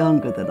 years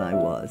younger than I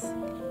was.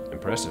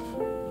 Impressive.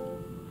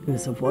 He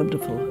was a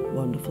wonderful,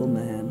 wonderful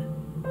man.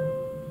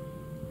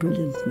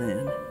 Brilliant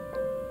man.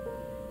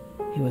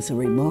 He was a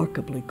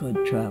remarkably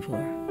good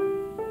traveler.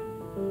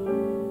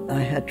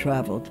 I had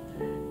traveled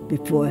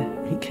before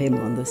he came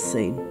on the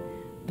scene,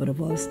 but it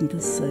wasn't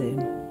the same.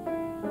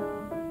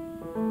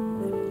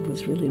 It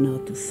was really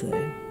not the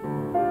same.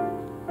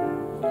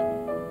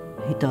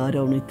 He died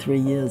only 3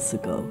 years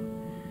ago.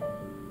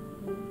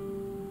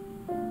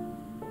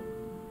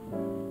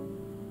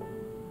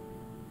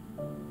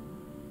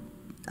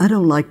 I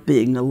don't like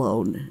being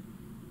alone,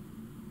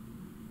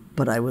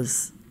 but I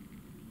was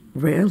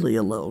rarely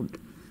alone.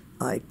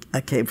 I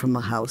came from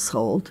a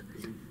household,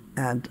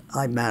 and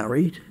I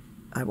married.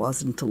 I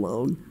wasn't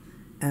alone,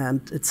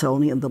 and it's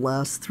only in the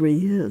last 3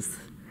 years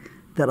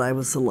that I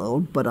was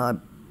alone, but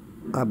I'm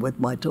with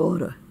my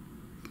daughter,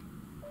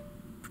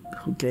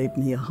 who gave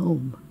me a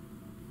home.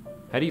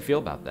 How do you feel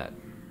about that?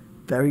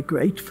 Very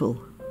grateful,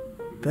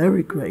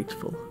 very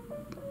grateful.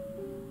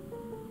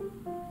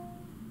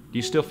 Do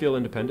you still feel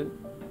independent?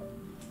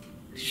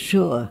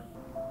 Sure.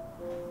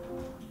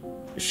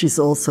 She's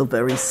also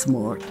very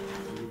smart.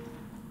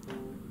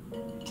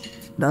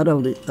 Not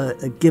only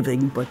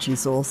giving, but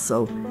she's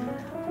also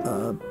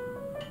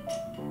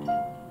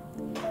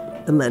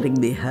letting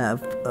me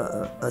have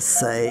a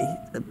say.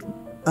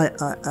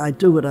 I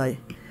do what I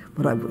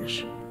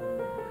wish.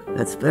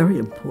 That's very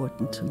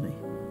important to me.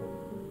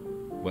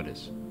 What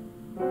is?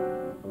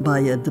 My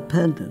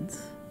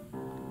independence.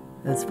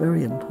 That's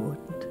very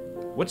important.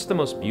 What's the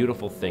most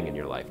beautiful thing in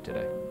your life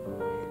today?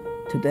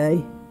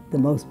 Today, the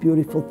most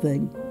beautiful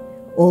thing,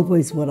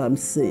 always what I'm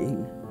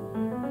seeing.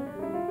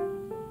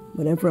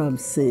 Whatever I'm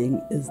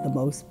seeing is the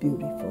most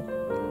beautiful.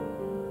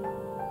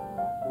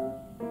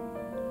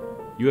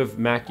 You have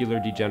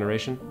macular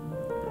degeneration?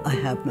 I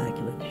have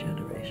macular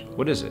degeneration.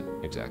 What is it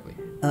exactly?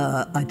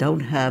 I don't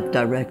have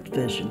direct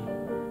vision.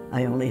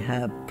 I only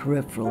have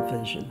peripheral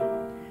vision.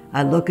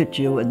 I look at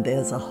you and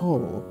there's a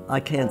hole.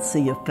 I can't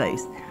see your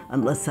face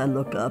unless I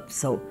look up,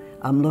 so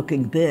I'm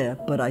looking there,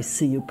 but I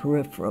see you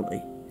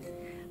peripherally.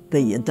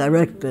 The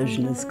direct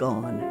vision is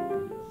gone.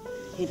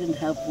 He didn't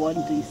have one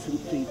decent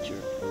feature,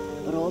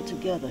 but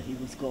altogether he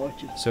was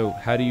gorgeous. So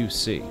how do you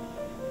see?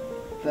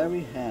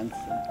 Very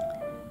handsome.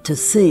 To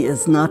see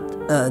is not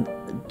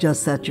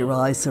just that your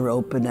eyes are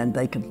open and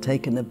they can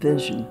take in a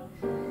vision.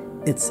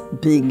 It's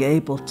being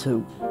able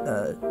to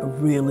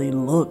really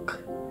look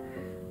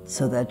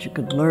so that you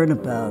could learn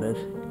about it.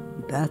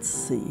 That's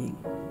seeing.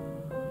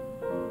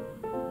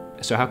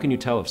 So how can you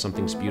tell if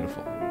something's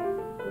beautiful?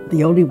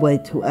 The only way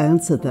to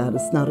answer that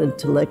is not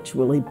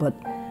intellectually, but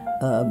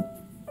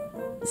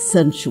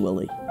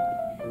sensually,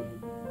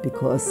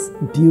 because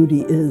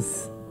beauty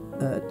is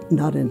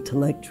not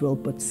intellectual,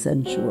 but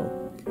sensual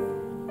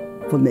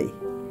for me.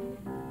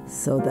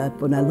 So that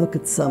when I look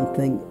at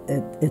something,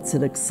 it's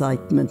an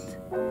excitement,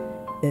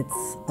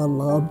 it's a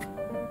love,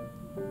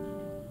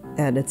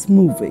 and it's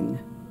moving.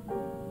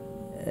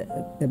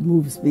 It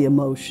moves me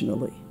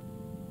emotionally.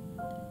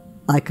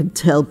 I can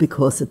tell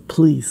because it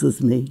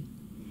pleases me,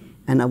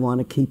 and I want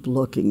to keep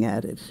looking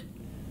at it.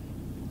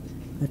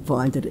 I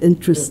find it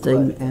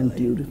interesting and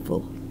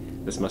beautiful.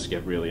 This must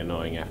get really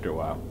annoying after a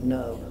while.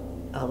 No,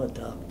 I'll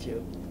adopt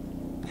you.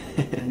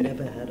 I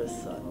never had a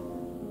son.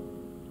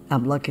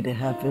 I'm lucky to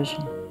have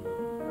vision.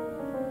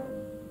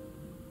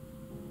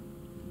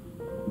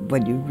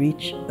 When you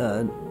reach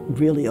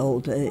really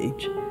old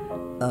age,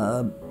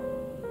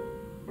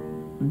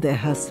 there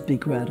has to be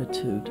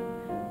gratitude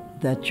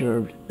that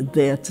you're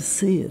there to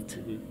see it.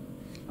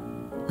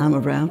 I'm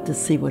around to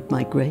see what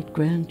my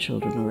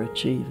great-grandchildren are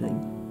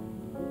achieving.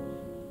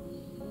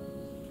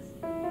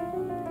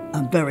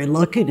 I'm very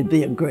lucky to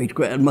be a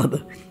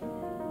great-grandmother.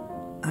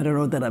 I don't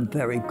know that I'm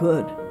very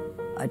good.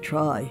 I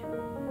try.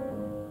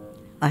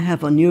 I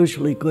have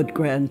unusually good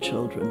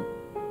grandchildren.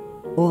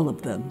 All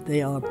of them.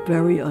 They are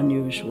very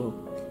unusual.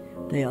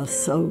 They are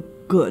so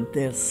good.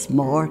 They're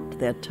smart.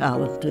 They're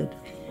talented.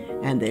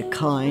 and they're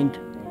kind.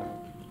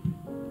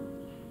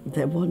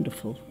 They're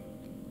wonderful.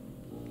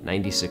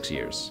 96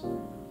 years.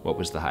 What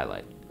was the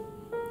highlight?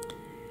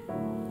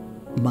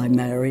 My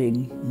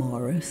marrying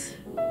Morris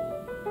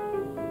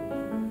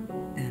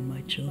and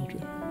my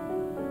children.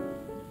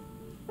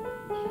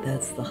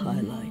 That's the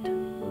highlight.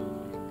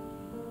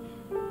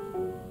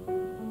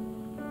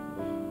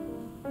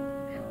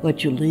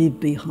 What you leave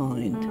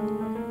behind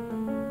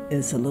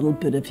is a little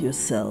bit of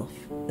yourself.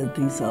 And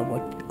these are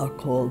what are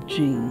called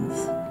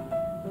genes.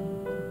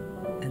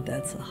 And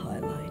that's a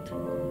highlight.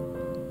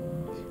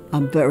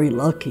 I'm very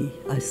lucky.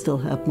 I still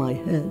have my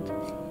head.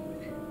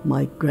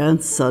 My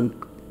grandson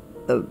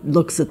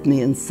looks at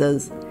me and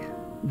says,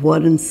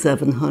 1 in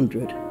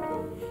 700.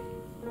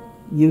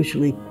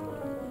 Usually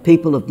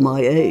people of my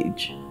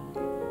age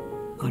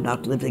are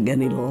not living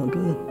any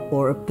longer,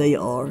 or if they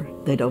are,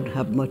 they don't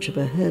have much of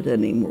a head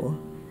anymore.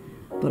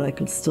 But I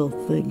can still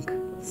think.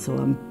 So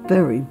I'm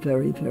very,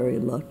 very, very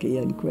lucky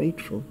and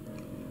grateful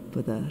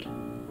for that.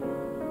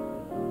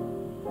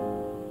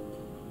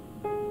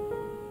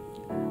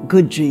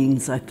 Good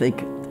genes, I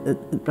think,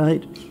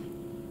 right?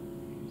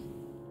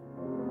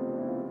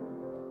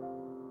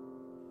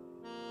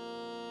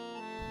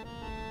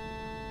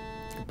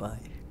 Goodbye.